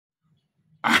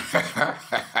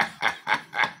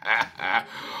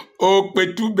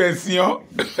Opetu Bession.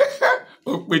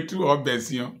 Opetu or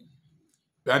Bession.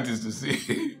 That is to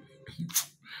say,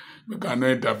 we cannot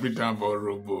interpret them for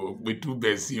Robo. Opetu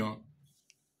Bession.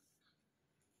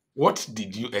 What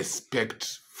did you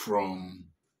expect from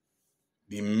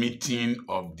the meeting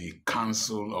of the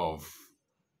Council of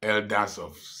Elders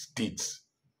of States?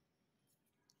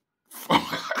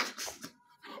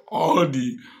 All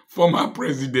the former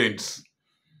presidents,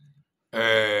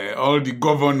 all the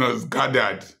governors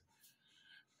gathered,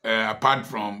 apart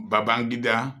from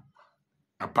Babangida,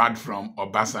 apart from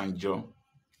Obasanjo,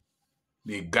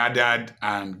 they gathered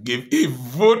and gave a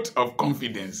vote of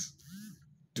confidence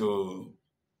to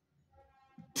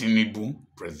Tinubu,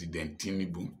 President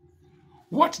Tinubu.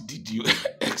 What did you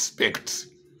expect?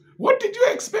 What did you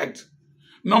expect?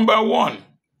 Number one,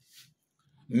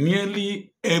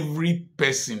 nearly every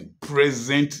person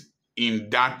present in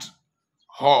that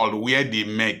hall where they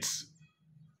met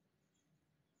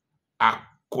are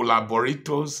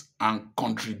collaborators and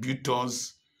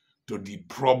contributors to the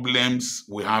problems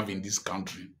we have in this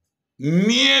country.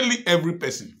 Nearly every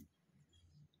person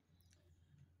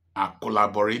are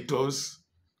collaborators,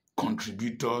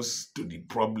 contributors to the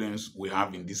problems we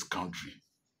have in this country.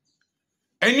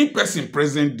 Any person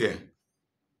present there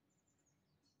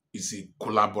is a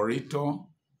collaborator,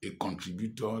 a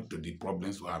contributor to the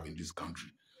problems we have in this country.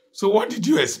 So what did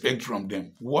you expect from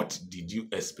them? What did you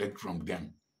expect from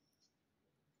them?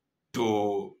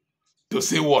 To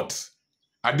say what?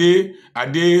 Are they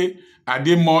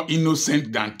more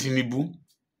innocent than Tinubu?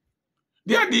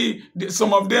 They are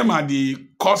some of them are the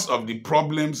cause of the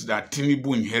problems that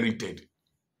Tinubu inherited.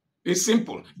 It's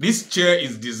simple. This chair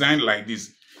is designed like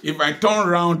this. If I turn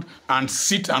around and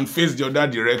sit and face the other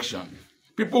direction,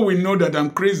 people will know that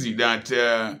I'm crazy, that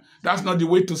that's not the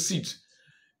way to sit.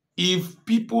 If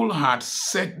people had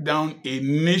set down a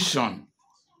nation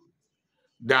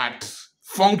that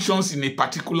functions in a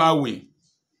particular way,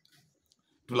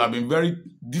 it will have been very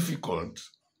difficult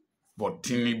for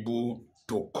Tinubu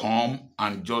to come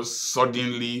and just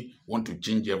suddenly want to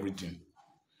change everything.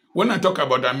 When I talk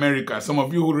about America, some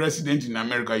of you who are resident in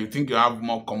America, you think you have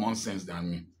more common sense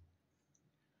than me.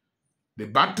 The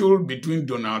battle between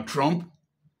Donald Trump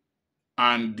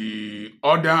and the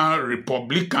other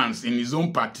Republicans in his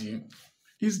own party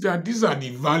is that these are the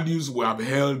values we have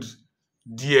held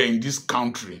dear in this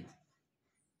country.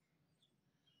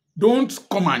 Don't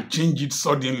come and change it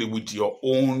suddenly with your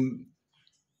own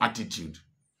attitude.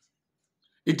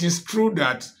 It is true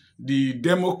that the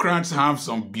Democrats have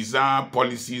some bizarre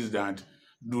policies that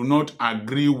do not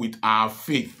agree with our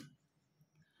faith.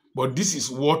 But this is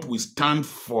what we stand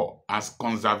for as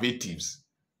conservatives.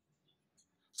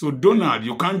 So Donald,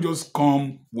 you can't just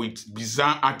come with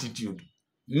bizarre attitude.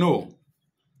 No.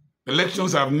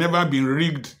 Elections have never been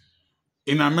rigged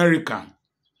in America.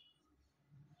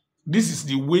 This is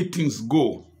the way things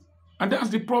go. And that's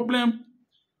the problem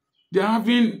they're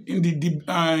having in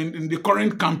the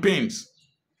current campaigns.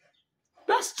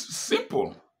 That's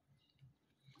simple.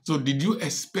 So did you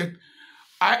expect?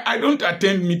 I don't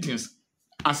attend meetings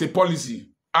as a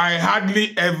policy. I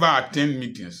hardly ever attend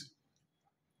meetings.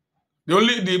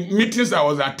 The meetings I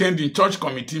was attending, church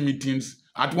committee meetings,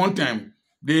 at one time,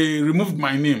 they removed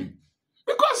my name.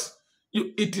 Because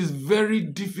it is very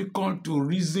difficult to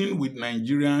reason with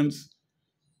Nigerians.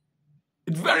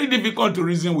 It's very difficult to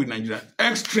reason with Nigerians.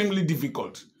 Extremely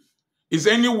difficult. It's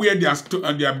anywhere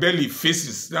their belly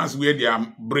faces. That's where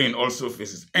their brain also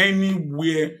faces.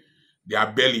 Anywhere their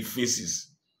belly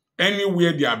faces.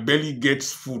 Anywhere their belly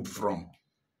gets food from.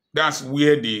 That's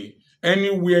where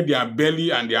anywhere their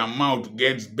belly and their mouth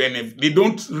gets benefit. They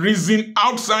don't reason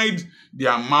outside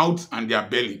their mouth and their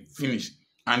belly. Finish.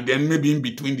 And then maybe in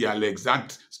between their legs.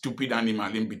 That stupid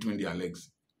animal in between their legs.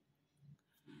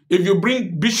 If you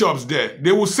bring bishops there,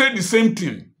 they will say the same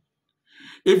thing.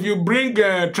 If you bring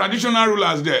traditional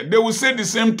rulers there, they will say the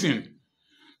same thing.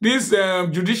 These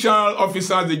judicial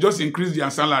officers, they just increase their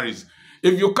salaries.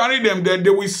 If you carry them there, they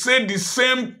will say the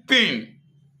same thing.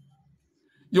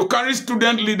 You carry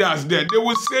student leaders there, they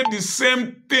will say the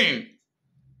same thing.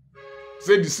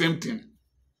 Say the same thing.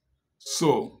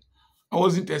 So, I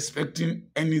wasn't expecting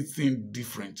anything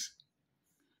different.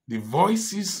 The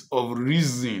voices of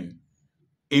reason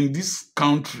in this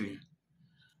country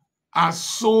are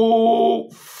so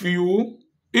few,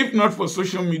 if not for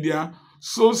social media,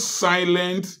 so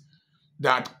silent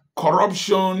that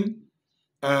corruption,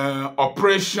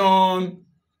 oppression,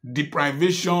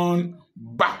 deprivation,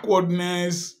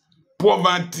 backwardness,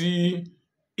 poverty,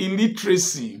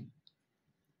 illiteracy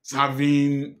is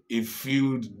having a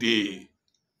field day.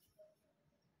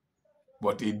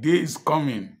 But a day is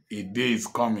coming. A day is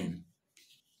coming.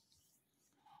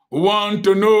 We want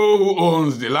to know who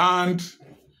owns the land.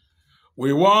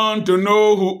 We want to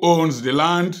know who owns the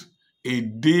land. A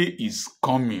day is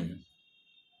coming.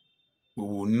 We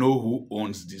will know who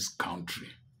owns this country.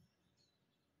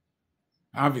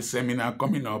 I have a seminar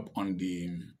coming up on the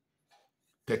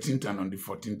 13th and on the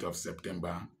 14th of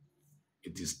September.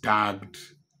 It is tagged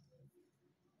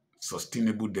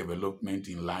Sustainable Development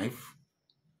in Life,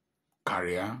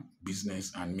 Career,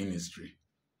 Business, and Ministry.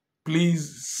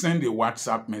 Please send a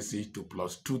WhatsApp message to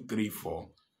 +234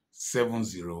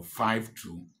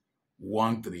 7052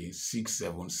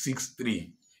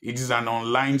 136763. It is an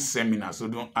online seminar, so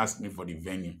don't ask me for the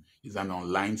venue. It's an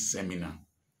online seminar.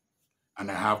 And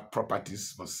I have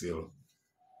properties for sale.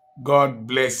 God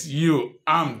bless you.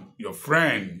 I'm your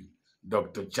friend,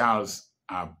 Dr. Charles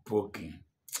Apoki.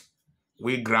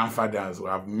 We grandfathers who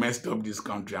have messed up this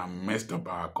country and messed up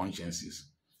our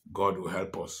consciences, God will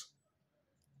help us.